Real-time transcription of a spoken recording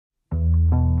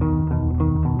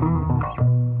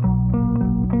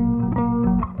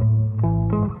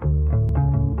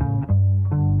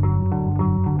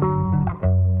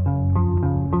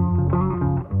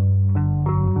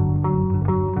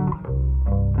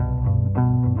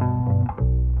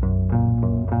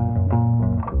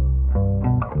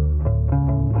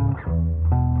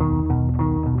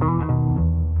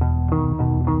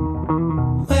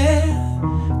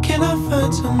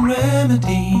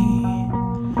remedy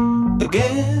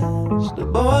against the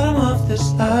boredom of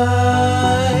this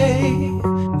life.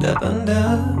 Death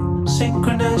under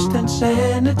synchronized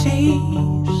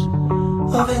insanities,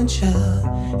 a venture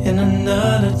in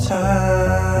another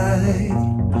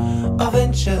time, a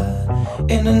venture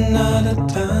in another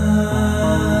time.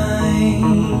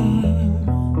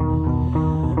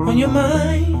 When your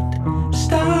mind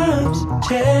stops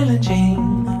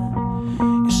challenging,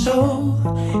 your soul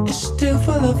is still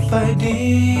full of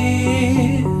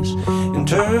ideas. In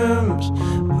terms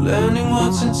of learning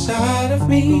what's inside of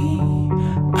me,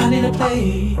 I need a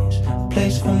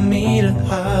place for me to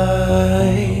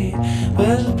hide.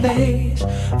 Where's a place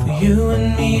for you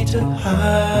and me to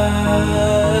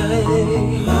hide?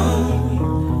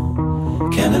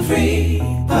 Can a free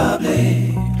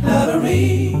public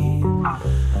library?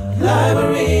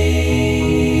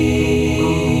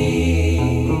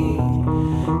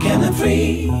 Can a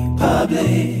free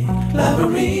public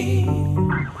library?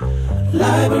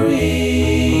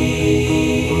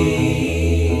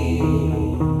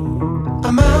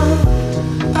 I'm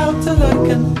out to like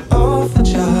an orphan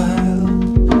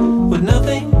child, with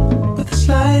nothing but the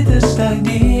slightest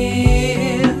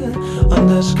idea on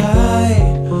the sky.